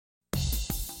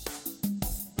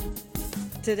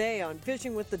Today on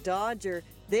Fishing with the Dodger,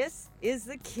 this is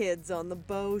the Kids on the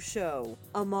Bow Show.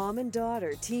 A mom and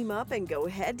daughter team up and go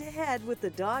head-to-head with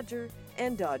the Dodger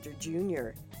and Dodger Jr.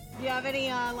 Do you have any,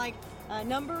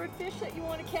 number of fish that you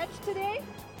want to catch today?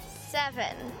 7.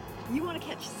 You want to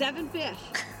catch 7 fish?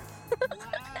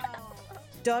 Wow.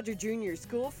 Dodger Jr.'s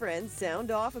school friends sound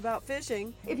off about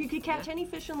fishing. If you could catch any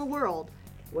fish in the world,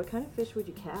 what kind of fish would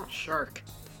you catch? Shark.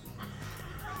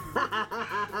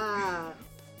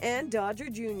 And Dodger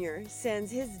Jr. sends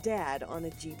his dad on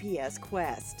a GPS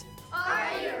quest.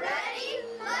 Are you ready?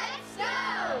 Let's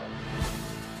go!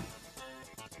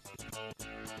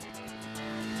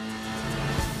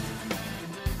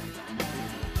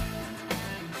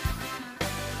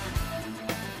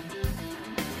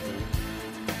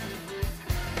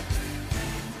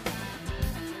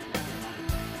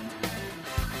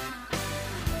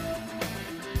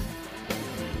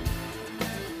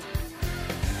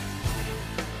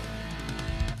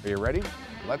 Are you ready?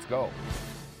 Let's go.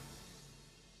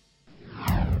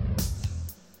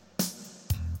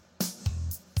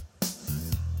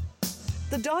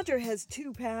 The Dodger has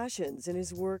 2 passions in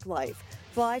his work life,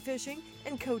 fly fishing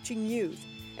and coaching youth.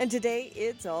 And today,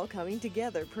 it's all coming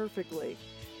together perfectly.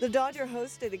 The Dodger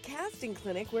hosted a casting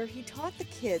clinic where he taught the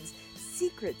kids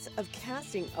secrets of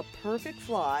casting a perfect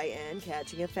fly and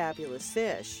catching a fabulous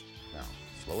fish. Now,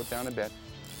 slow it down a bit.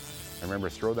 And remember,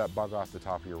 throw that bug off the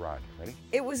top of your rod. Ready?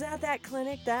 It was at that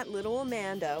clinic that little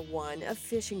Amanda won a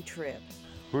fishing trip.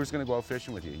 Who's going to go out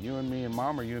fishing with you? You and me and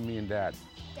Mom, or you and me and Dad?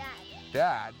 Dad.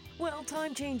 Dad? Well,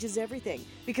 time changes everything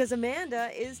because Amanda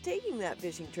is taking that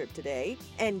fishing trip today.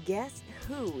 And guess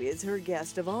who is her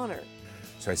guest of honor?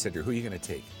 So I said to her, who are you going to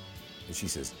take? And she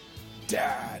says,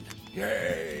 Dad.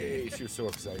 Yay! She was so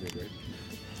excited, right?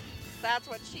 That's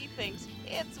what she thinks.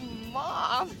 It's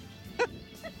Mom.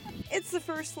 It's the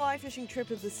first fly fishing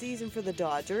trip of the season for the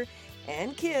Dodger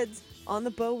and kids on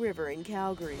the Bow River in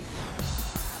Calgary.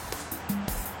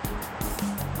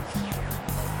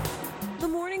 The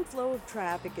morning flow of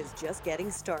traffic is just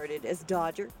getting started as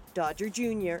Dodger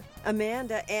Jr.,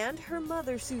 Amanda, and her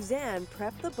mother Suzanne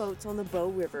prep the boats on the Bow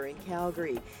River in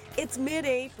Calgary. It's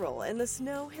mid-April and the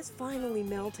snow has finally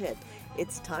melted.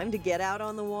 It's time to get out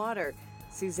on the water.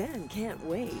 Suzanne can't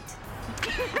wait.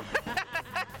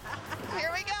 Here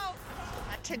we go.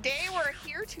 Today we're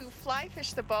here to fly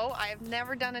fish the bow. I have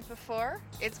never done it before.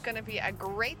 It's going to be a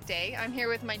great day. I'm here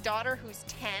with my daughter who's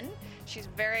 10. She's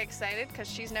very excited because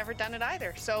she's never done it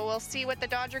either. So we'll see what the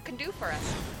Dodger can do for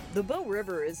us. The Bow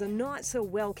River is a not so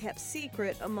well kept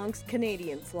secret amongst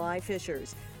Canadian fly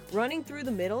fishers. Running through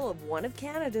the middle of one of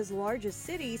Canada's largest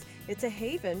cities, it's a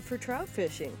haven for trout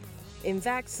fishing. In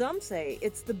fact, some say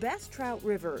it's the best trout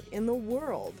river in the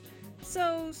world.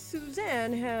 So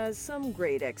Suzanne has some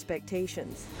great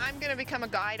expectations. I'm going to become a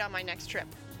guide on my next trip.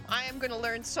 I am going to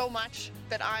learn so much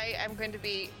that I am going to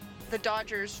be the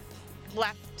Dodgers'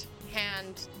 left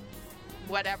hand,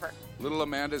 whatever. Little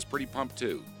Amanda's pretty pumped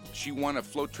too. She won a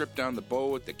float trip down the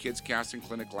Bow at the Kids Casting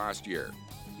Clinic last year.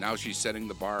 Now she's setting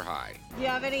the bar high. Do you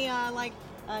have any,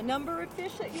 number of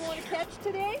fish that you want to catch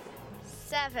today?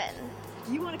 7.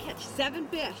 You want to catch 7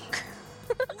 fish?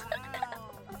 Wow.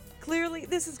 Clearly,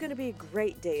 this is going to be a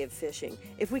great day of fishing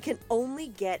if we can only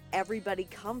get everybody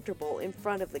comfortable in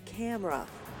front of the camera.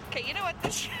 Okay, you know what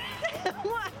this...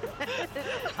 What?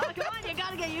 Oh, come on, you got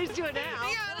to get used to it now.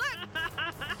 Yeah, look.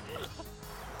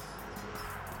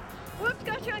 Whoops,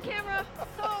 got you on camera.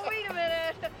 Oh, wait a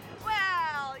minute.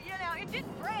 Well, it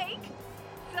didn't break,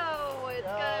 so it's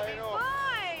going to be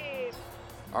fine.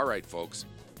 All right, folks.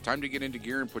 Time to get into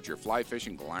gear and put your fly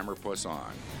fishing glamour puss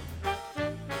on.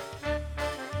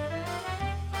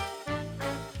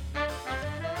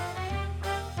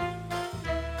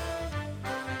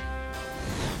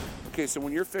 Okay, so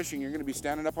when you're fishing, you're going to be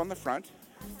standing up on the front,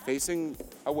 facing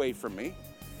away from me.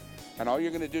 And all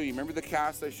you're going to do, you remember the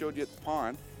cast I showed you at the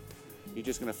pond? You're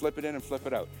just going to flip it in and flip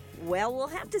it out. Well, we'll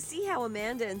have to see how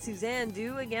Amanda and Suzanne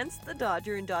do against the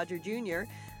Dodger and Dodger Jr.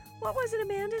 What was it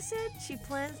Amanda said? She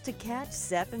plans to catch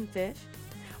 7 fish?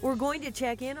 We're going to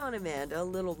check in on Amanda a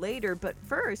little later, but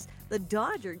first, the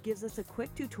Dodger gives us a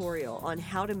quick tutorial on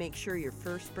how to make sure your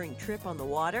first spring trip on the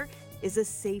water is a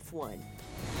safe one.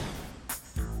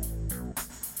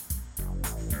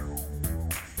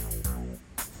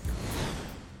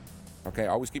 Okay,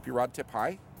 always keep your rod tip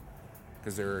high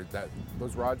because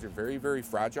those rods are very, very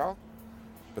fragile,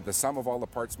 but the sum of all the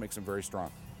parts makes them very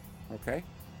strong. Okay?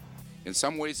 In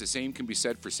some ways, the same can be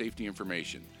said for safety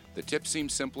information. The tips seem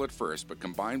simple at first, but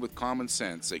combined with common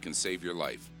sense, they can save your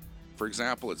life. For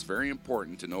example, it's very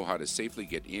important to know how to safely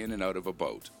get in and out of a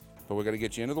boat. But we're going to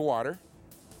get you into the water.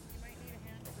 You might need a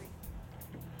hand free.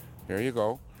 There you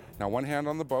go. Now one hand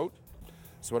on the boat.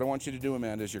 So what I want you to do,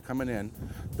 Amanda, is you're coming in,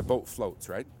 the boat floats,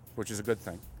 right? Which is a good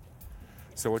thing.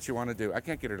 So what you want to do, I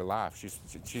can't get her to laugh.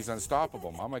 She's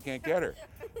unstoppable, Mom. I can't get her.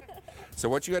 So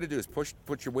what you got to do is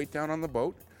put your weight down on the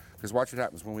boat, because watch what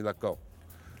happens when we let go.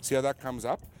 See how that comes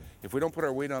up? If we don't put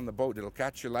our weight on the boat, it'll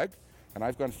catch your leg, and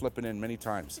I've gone flipping in many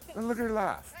times. And look at her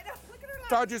laugh. I know, look at her laugh.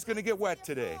 Dodger's going to get wet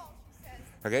today.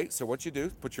 Okay, so what you do,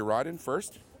 put your rod in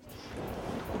first.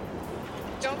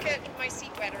 Don't get my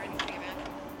seat wet or anything,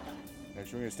 Amanda.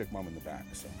 Actually, we're going to stick Mom in the back.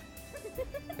 So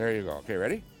there you go. Okay,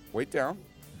 ready? Weight down.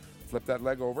 Flip that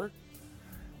leg over.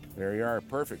 There you are.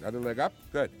 Perfect. Other leg up.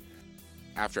 Good.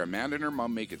 After Amanda and her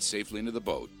mom make it safely into the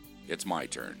boat, it's my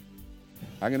turn.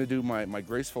 I'm going to do my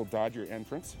graceful Dodger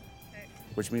entrance,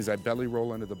 which means I belly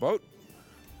roll into the boat.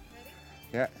 Ready?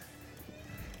 Yeah.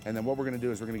 And then what we're going to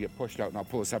do is we're going to get pushed out, and I'll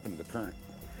pull us up into the current.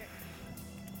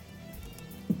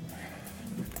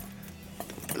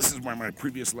 This is why my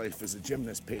previous life as a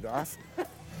gymnast paid off.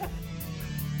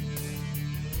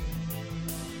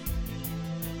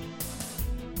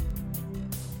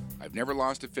 I've never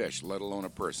lost a fish, let alone a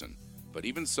person. But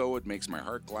even so, it makes my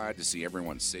heart glad to see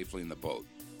everyone safely in the boat.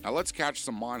 Now let's catch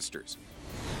some monsters.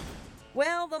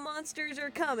 Well, the monsters are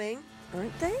coming,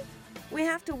 aren't they? We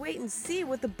have to wait and see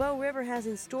what the Bow River has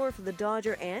in store for the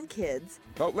Dodger and kids.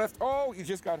 Boat lift. Oh, you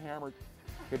just got hammered.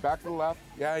 Okay, back to the left.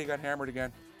 Yeah, you got hammered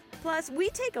again. Plus, we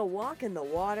take a walk in the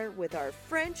water with our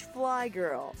French fly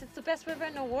girl. It's the best river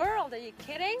in the world. Are you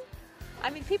kidding? I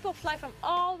mean, people fly from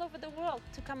all over the world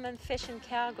to come and fish in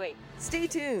Calgary. Stay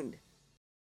tuned.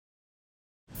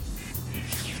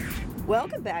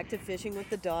 Welcome back to Fishing with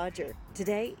the Dodger.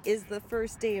 Today is the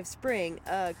first day of spring,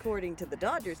 according to the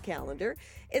Dodgers calendar.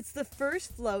 It's the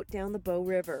first float down the Bow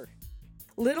River.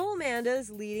 Little Amanda is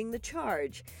leading the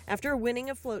charge. After winning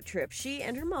a float trip, she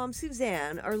and her mom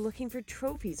Suzanne are looking for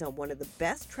trophies on one of the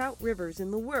best trout rivers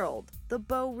in the world, the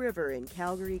Bow River in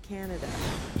Calgary, Canada.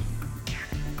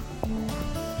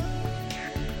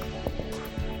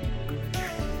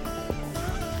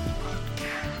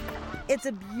 It's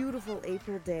a beautiful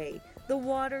April day. The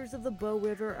waters of the Bow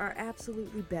River are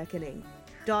absolutely beckoning.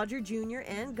 Dodger Jr.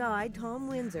 and guide Tom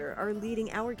Windsor are leading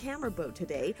our camera boat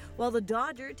today, while the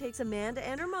Dodger takes Amanda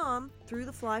and her mom through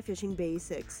the fly fishing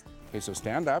basics. Okay, so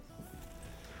stand up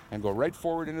and go right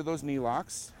forward into those knee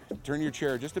locks. Turn your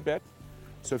chair just a bit.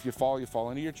 So if you fall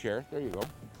into your chair. There you go.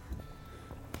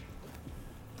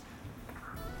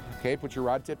 Okay, put your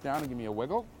rod tip down and give me a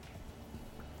wiggle.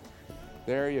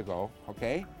 There you go,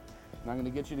 okay? And I'm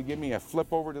gonna get you to give me a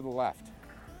flip over to the left.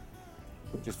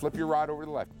 Just flip your rod over to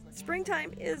the left.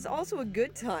 Springtime is also a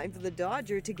good time for the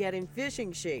Dodger to get in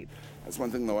fishing shape. That's one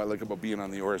thing, though, I like about being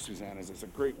on the oar, Suzanne, is it's a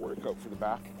great workout for the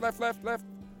back. Left, left, left.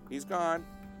 He's gone.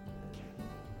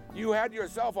 You had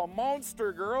yourself a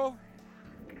monster, girl.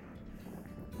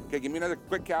 Okay, give me another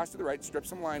quick cast to the right. Strip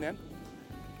some line in.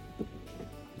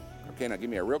 Okay, now give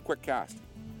me a real quick cast.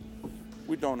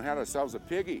 We done had ourselves a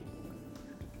piggy.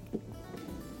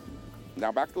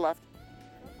 Now back to left.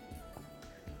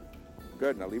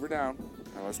 Good, now leave her down.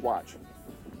 Now let's watch.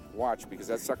 Watch, because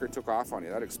that sucker took off on you.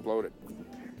 That exploded.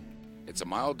 It's a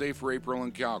mild day for April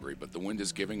in Calgary, but the wind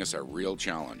is giving us a real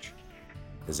challenge.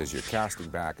 As you're casting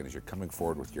back and as you're coming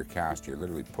forward with your cast, you're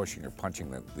literally pushing or punching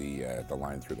the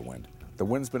line through the wind. The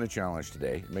wind's been a challenge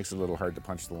today. It makes it a little hard to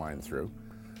punch the line through.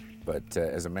 But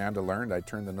as Amanda learned, I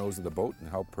turn the nose of the boat and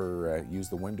help her use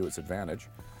the wind to its advantage.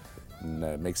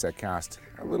 And makes that cast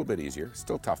a little bit easier.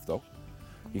 Still tough, though.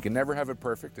 You can never have it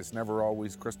perfect. It's never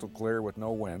always crystal clear with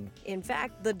no wind. In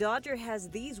fact, the Dodger has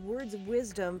these words of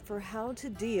wisdom for how to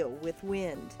deal with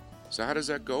wind. So how does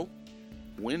that go?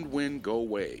 Wind, wind, go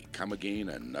away. Come again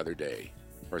another day.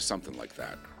 Or something like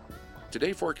that.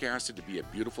 Today forecasted to be a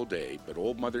beautiful day, but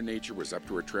old Mother Nature was up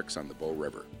to her tricks on the Bow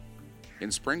River. In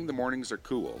spring, the mornings are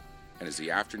cool, and as the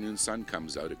afternoon sun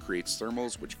comes out, it creates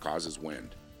thermals, which causes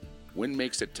wind. Wind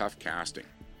makes it tough casting.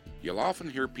 You'll often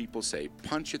hear people say,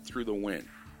 punch it through the wind.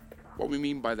 What we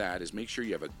mean by that is make sure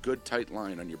you have a good tight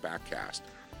line on your back cast.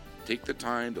 Take the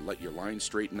time to let your line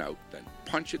straighten out, then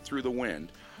punch it through the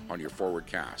wind on your forward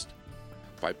cast.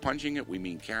 By punching it, we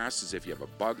mean cast as if you have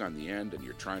a bug on the end and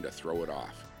you're trying to throw it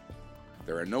off.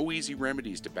 There are no easy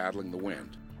remedies to battling the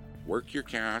wind. Work your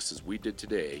cast as we did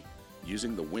today,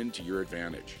 using the wind to your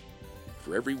advantage.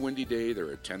 For every windy day, there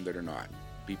are 10 that are not.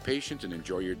 Be patient and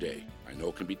enjoy your day. I know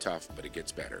it can be tough, but it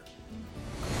gets better.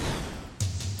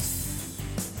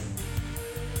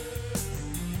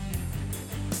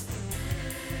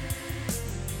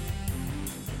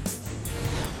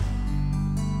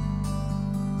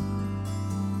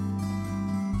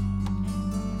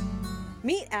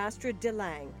 Meet Astrid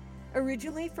DeLange.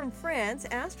 Originally from France,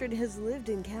 Astrid has lived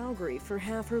in Calgary for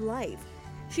half her life.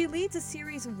 She leads a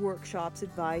series of workshops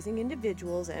advising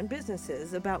individuals and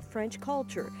businesses about French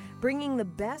culture, bringing the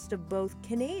best of both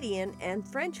Canadian and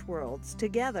French worlds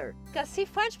together. Because see,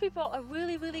 French people are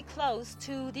really, really close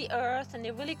to the earth and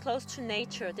they're really close to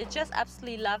nature. They just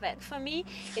absolutely love it. For me,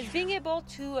 it's being able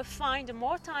to find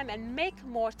more time and make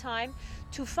more time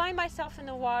to find myself in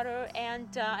the water and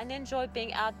enjoy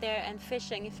being out there and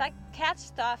fishing. If I catch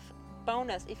stuff,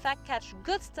 bonus. If I catch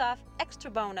good stuff,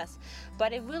 extra bonus.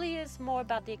 But it really is more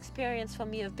about the experience for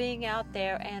me of being out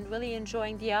there and really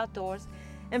enjoying the outdoors.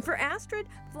 And for Astrid,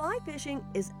 fly fishing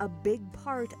is a big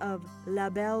part of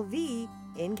La Belle Vie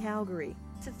in Calgary.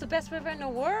 It's the best river in the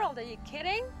world. Are you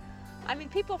kidding? I mean,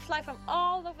 people fly from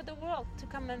all over the world to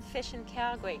come and fish in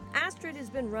Calgary. Astrid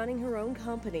has been running her own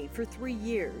company for 3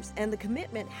 years, and the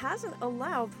commitment hasn't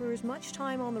allowed for as much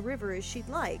time on the river as she'd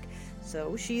like.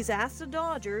 So she's asked the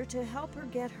Dodger to help her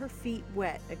get her feet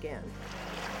wet again.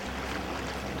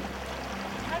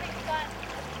 Having fun.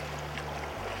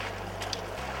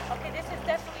 Okay, this is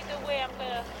definitely the way I'm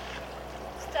gonna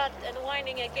start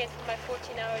unwinding again for my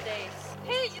 14-hour days.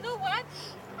 Hey, you know what?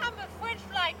 I'm a French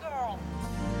fly girl.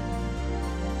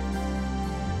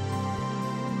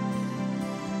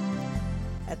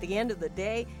 At the end of the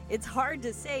day, it's hard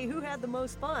to say who had the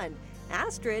most fun,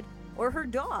 Astrid or her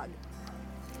dog.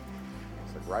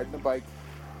 It's like riding a bike.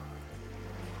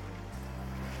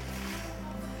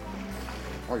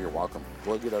 Oh, you're welcome.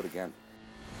 We'll get out again.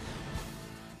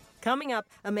 Coming up,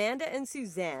 Amanda and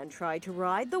Suzanne try to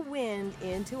ride the wind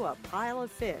into a pile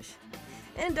of fish.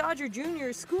 And Dodger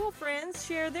Jr.'s school friends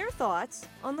share their thoughts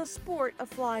on the sport of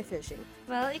fly fishing.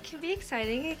 Well, it can be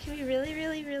exciting. It can be really,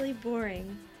 really, really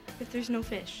boring if there's no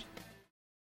fish.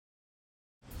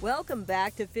 Welcome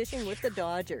back to Fishing with the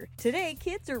Dodger. Today,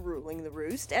 kids are ruling the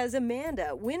roost as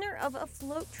Amanda, winner of a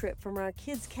float trip from our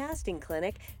kids' casting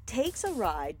clinic, takes a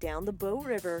ride down the Bow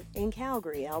River in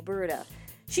Calgary, Alberta.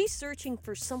 She's searching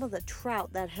for some of the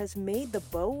trout that has made the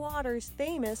Bow waters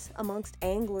famous amongst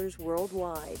anglers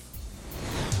worldwide.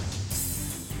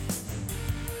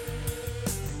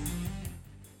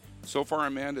 So far,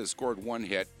 Amanda has scored 1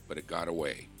 hit, but it got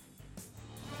away.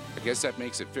 I guess that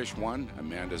makes it fish 1,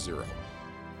 Amanda 0.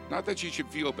 Not that she should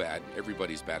feel bad,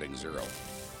 everybody's batting 0.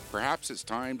 Perhaps it's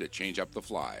time to change up the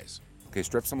flies. Okay,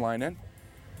 strip some line in.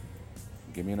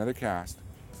 Give me another cast.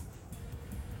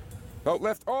 Oh,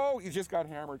 left. Oh, you just got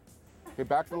hammered. Okay,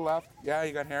 back to the left. Yeah,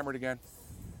 you got hammered again.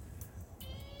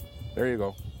 There you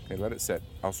go. Okay, let it sit.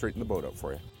 I'll straighten the boat out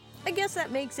for you. I guess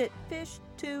that makes it fish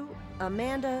 2,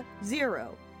 Amanda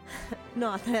 0.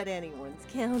 Not that anyone's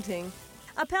counting.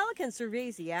 A pelican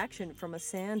surveys the action from a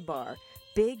sandbar.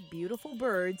 Big, beautiful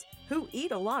birds who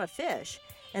eat a lot of fish.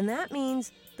 And that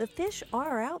means the fish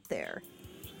are out there.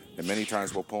 And many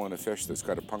times we'll pull in a fish that's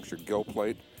got a punctured gill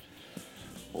plate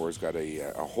or has got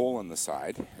a hole in the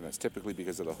side. And that's typically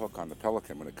because of the hook on the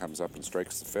pelican when it comes up and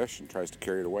strikes the fish and tries to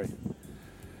carry it away.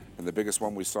 And the biggest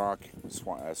one we saw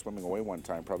swimming away one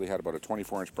time probably had about a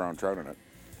 24-inch brown trout in it.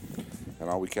 And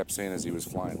all we kept saying as he was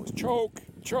flying was, choke,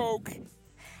 choke.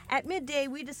 At midday,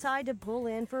 we decide to pull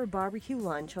in for a barbecue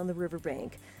lunch on the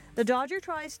riverbank. The Dodger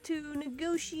tries to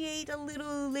negotiate a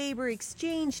little labor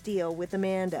exchange deal with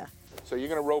Amanda. So you're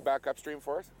going to row back upstream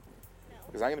for us?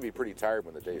 Because I'm going to be pretty tired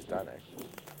when the day's done, eh?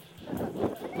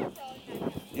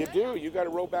 You do. You got to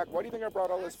row back. Why do you think I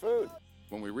brought all this food?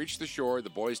 When we reach the shore, the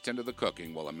boys tend to the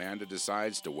cooking while Amanda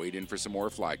decides to wade in for some more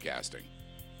fly casting.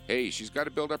 Hey, she's got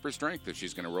to build up her strength if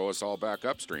she's going to row us all back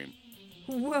upstream.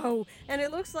 Whoa, and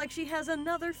it looks like she has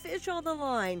another fish on the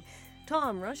line.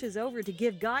 Tom rushes over to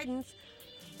give guidance.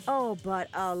 Oh, but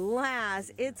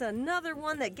alas, it's another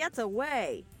one that gets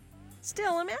away.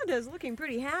 Still, Amanda is looking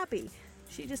pretty happy.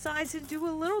 She decides to do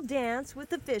a little dance with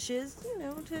the fishes,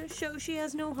 to show she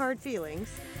has no hard feelings.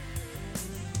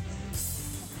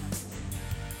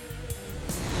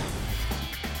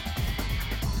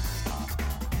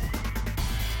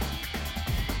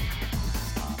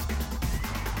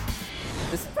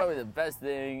 This is probably the best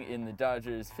thing in the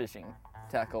Dodgers fishing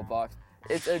tackle box.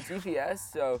 It's a GPS,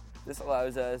 so this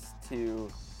allows us to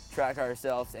track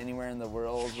ourselves anywhere in the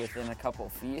world within a couple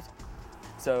feet.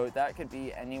 So that could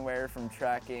be anywhere from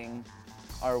tracking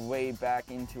our way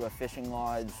back into a fishing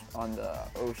lodge on the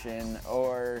ocean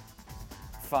or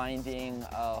finding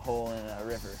a hole in a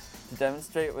river. To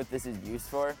demonstrate what this is used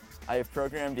for, I have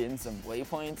programmed in some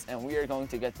waypoints, and we are going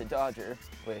to get the Dodger,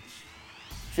 which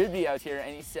should be out here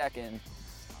any second,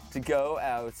 to go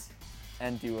out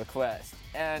and do a quest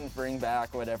and bring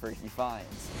back whatever he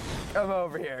finds. Come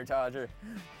over here, Dodger.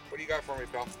 What do you got for me,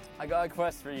 pal? I got a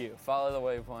quest for you. Follow the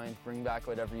waypoint, bring back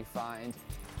whatever you find.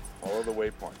 Follow the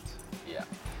waypoints. Yeah,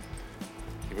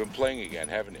 You've been playing again,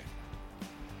 haven't you?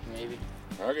 maybe.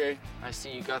 Okay. I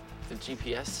see you got the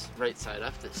GPS right side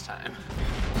up this time.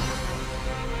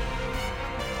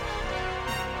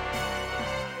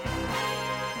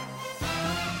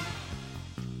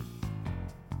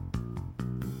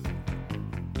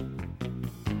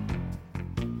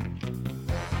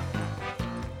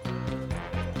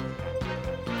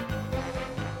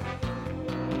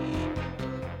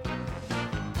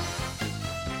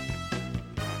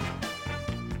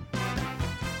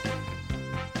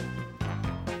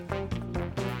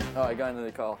 Oh, I got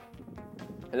another call.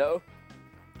 Hello?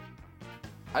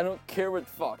 I don't care what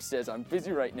Fox says, I'm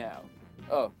busy right now.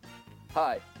 Oh,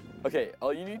 hi. Okay,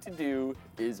 all you need to do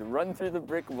is run through the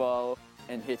brick wall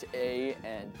and hit A,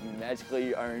 and you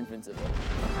magically are invincible.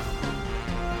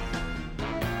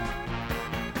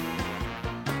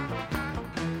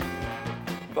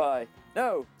 Buy.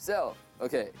 No, sell.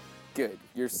 Okay, good,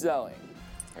 you're selling.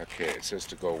 Okay, it says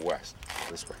to go west,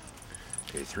 this way.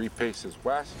 Okay, 3 paces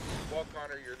west. Well,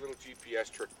 Connor, your little GPS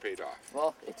trick paid off.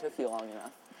 Well, it took you long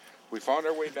enough. We found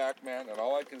our way back, man, and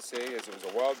all I can say is it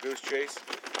was a wild goose chase,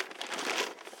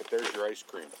 but there's your ice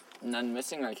cream. None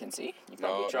missing I can see. You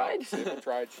probably tried. No, Sable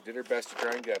tried. She did her best to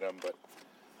try and get them, but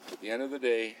at the end of the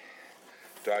day,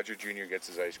 Dodger Jr. gets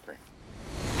his ice cream.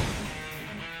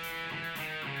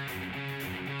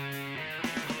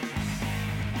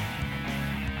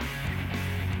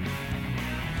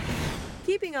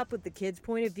 Keeping up with the kids'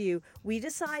 point of view, we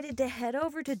decided to head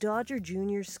over to Dodger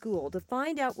Jr.'s school to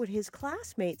find out what his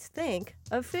classmates think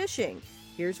of fishing.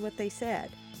 Here's what they said.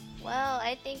 Well,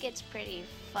 I think it's pretty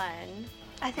fun.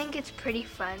 I think it's pretty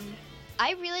fun.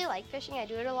 I really like fishing. I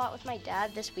do it a lot with my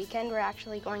dad. This weekend we're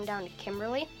actually going down to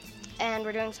Kimberly, and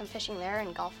we're doing some fishing there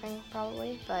and golfing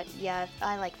probably. But yeah,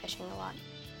 I like fishing a lot.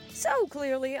 So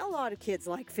clearly, a lot of kids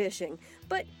like fishing.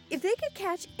 But if they could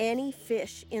catch any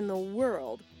fish in the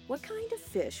world, what kind of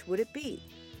fish would it be?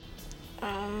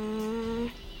 A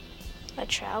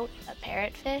trout, a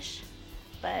parrotfish,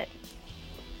 but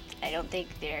I don't think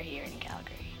they're here in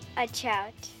Calgary. A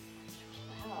trout.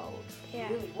 Wow. Yeah.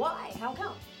 Really? Why? How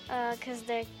come? 'Cause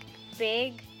they're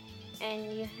big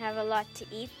and you have a lot to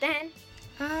eat then.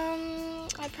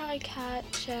 I'd probably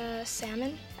catch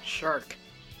salmon. Shark.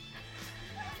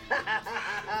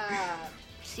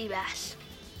 Sea bass.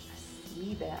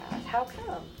 Sea bass. How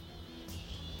come?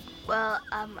 Well,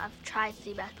 I've tried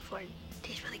sea bass before and it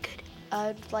tastes really good.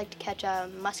 I'd like to catch a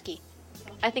muskie.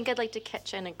 I think I'd like to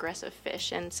catch an aggressive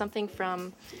fish and something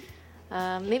from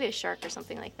maybe a shark or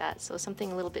something like that. So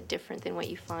something a little bit different than what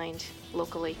you find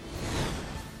locally.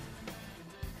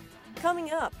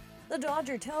 Coming up, the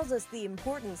Dodger tells us the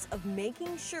importance of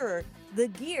making sure the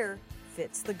gear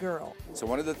fits the girl. So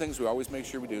one of the things we always make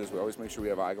sure we do is we always make sure we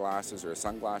have eyeglasses or a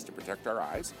sunglass to protect our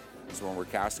eyes. So when we're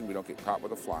casting, we don't get caught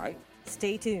with a fly.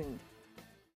 Stay tuned.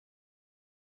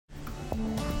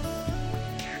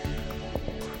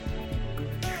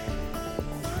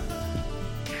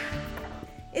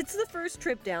 It's the first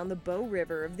trip down the Bow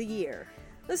River of the year.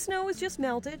 The snow has just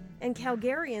melted, and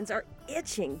Calgarians are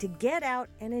itching to get out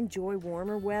and enjoy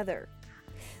warmer weather.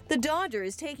 The Dodger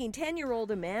is taking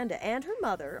 10-year-old Amanda and her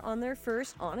mother on their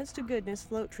first honest-to-goodness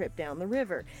float trip down the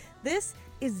river. This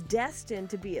is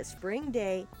destined to be a spring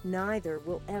day neither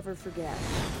will ever forget.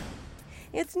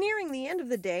 It's nearing the end of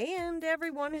the day, and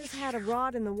everyone has had a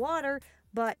rod in the water,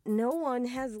 but no one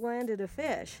has landed a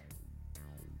fish.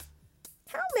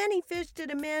 How many fish did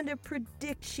Amanda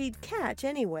predict she'd catch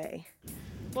anyway?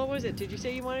 What was it? Did you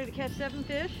say you wanted to catch 7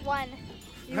 fish? 1.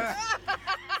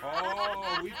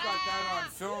 Oh, we've got that on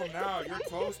film now. You're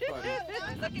close, buddy.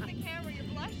 Look at the camera, you're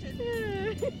blushing.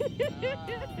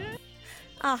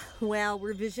 Well,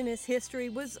 revisionist history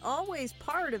was always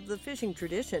part of the fishing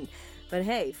tradition. But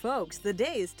hey, folks, the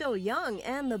day is still young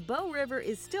and the Bow River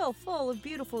is still full of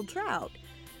beautiful trout.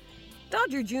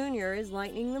 Dodger Jr. is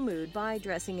lightening the mood by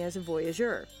dressing as a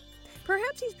voyageur.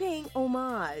 Perhaps he's paying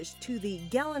homage to the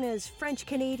Guyana's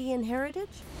French-Canadian heritage?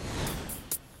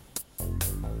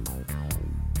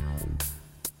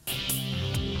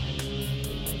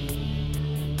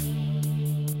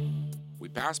 We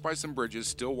passed by some bridges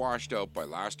still washed out by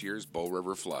last year's Bow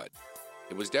River flood.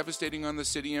 It was devastating on the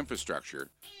city infrastructure,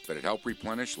 but it helped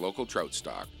replenish local trout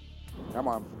stock. Come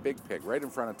on, big pig, right in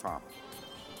front of Tom.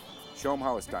 Show him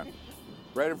how it's done.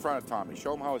 Right in front of Tommy.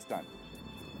 Show him how it's done.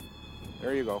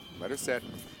 There you go. Let her sit.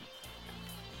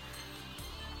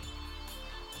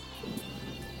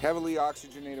 Heavily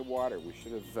oxygenated water. We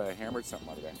should have hammered something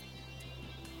out of that.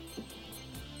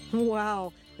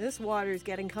 Wow, this water's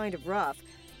getting kind of rough.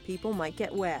 People might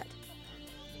get wet.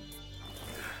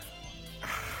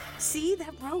 See,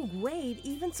 that rogue wade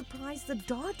even surprised the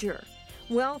Dodger.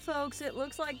 Well, folks, it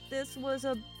looks like this was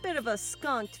a bit of a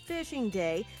skunked fishing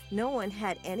day. No one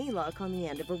had any luck on the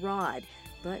end of a rod.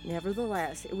 But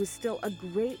nevertheless, it was still a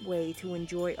great way to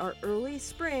enjoy our early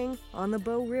spring on the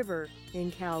Bow River in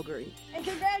Calgary. And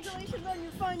congratulations on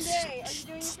your fun day. Are you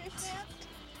doing your fish dance?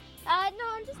 No,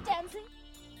 I'm just dancing.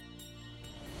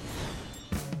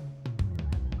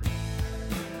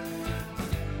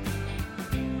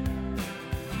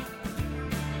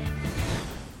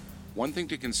 One thing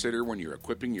to consider when you're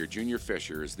equipping your junior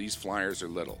fisher is these flyers are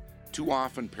little. Too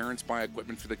often, parents buy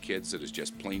equipment for the kids that is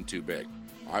just plain too big.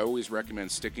 I always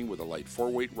recommend sticking with a light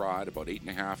 4-weight rod about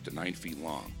 8.5 to 9 feet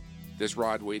long. This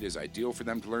rod weight is ideal for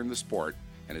them to learn the sport,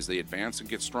 and as they advance and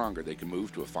get stronger, they can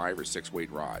move to a 5 or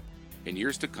 6-weight rod. In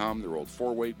years to come, their old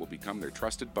 4-weight will become their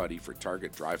trusted buddy for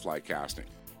target dry fly casting.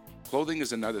 Clothing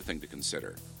is another thing to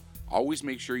consider. Always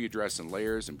make sure you dress in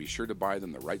layers and be sure to buy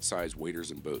them the right size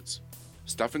waders and boots.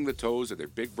 Stuffing the toes of their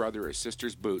big brother or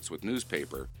sister's boots with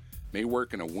newspaper may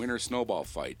work in a winter snowball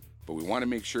fight, but we want to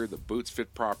make sure the boots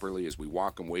fit properly as we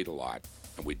walk and wade a lot,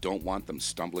 and we don't want them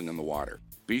stumbling in the water.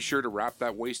 Be sure to wrap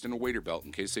that waist in a wader belt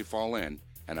in case they fall in,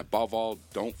 and above all,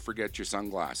 don't forget your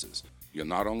sunglasses. You'll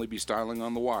not only be styling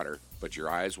on the water, but your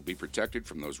eyes will be protected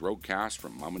from those rogue casts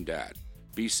from Mom and Dad.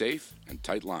 Be safe and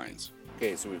tight lines.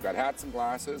 Okay, so we've got hats and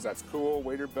glasses. That's cool.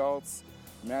 Wader belts.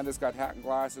 Amanda's got hat and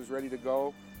glasses ready to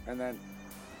go. And then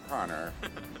Connor,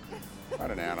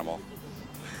 not an animal.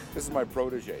 This is my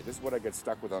protege. This is what I get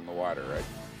stuck with on the water, right?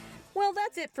 Well,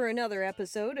 that's it for another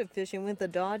episode of Fishing with the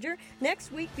Dodger.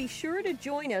 Next week, be sure to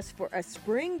join us for a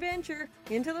spring venture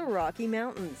into the Rocky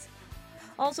Mountains.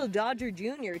 Also, Dodger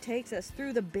Jr. takes us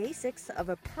through the basics of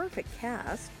a perfect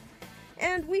cast,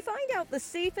 and we find out the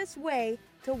safest way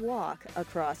to walk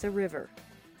across a river.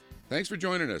 Thanks for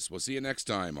joining us. We'll see you next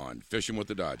time on Fishing with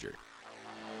the Dodger.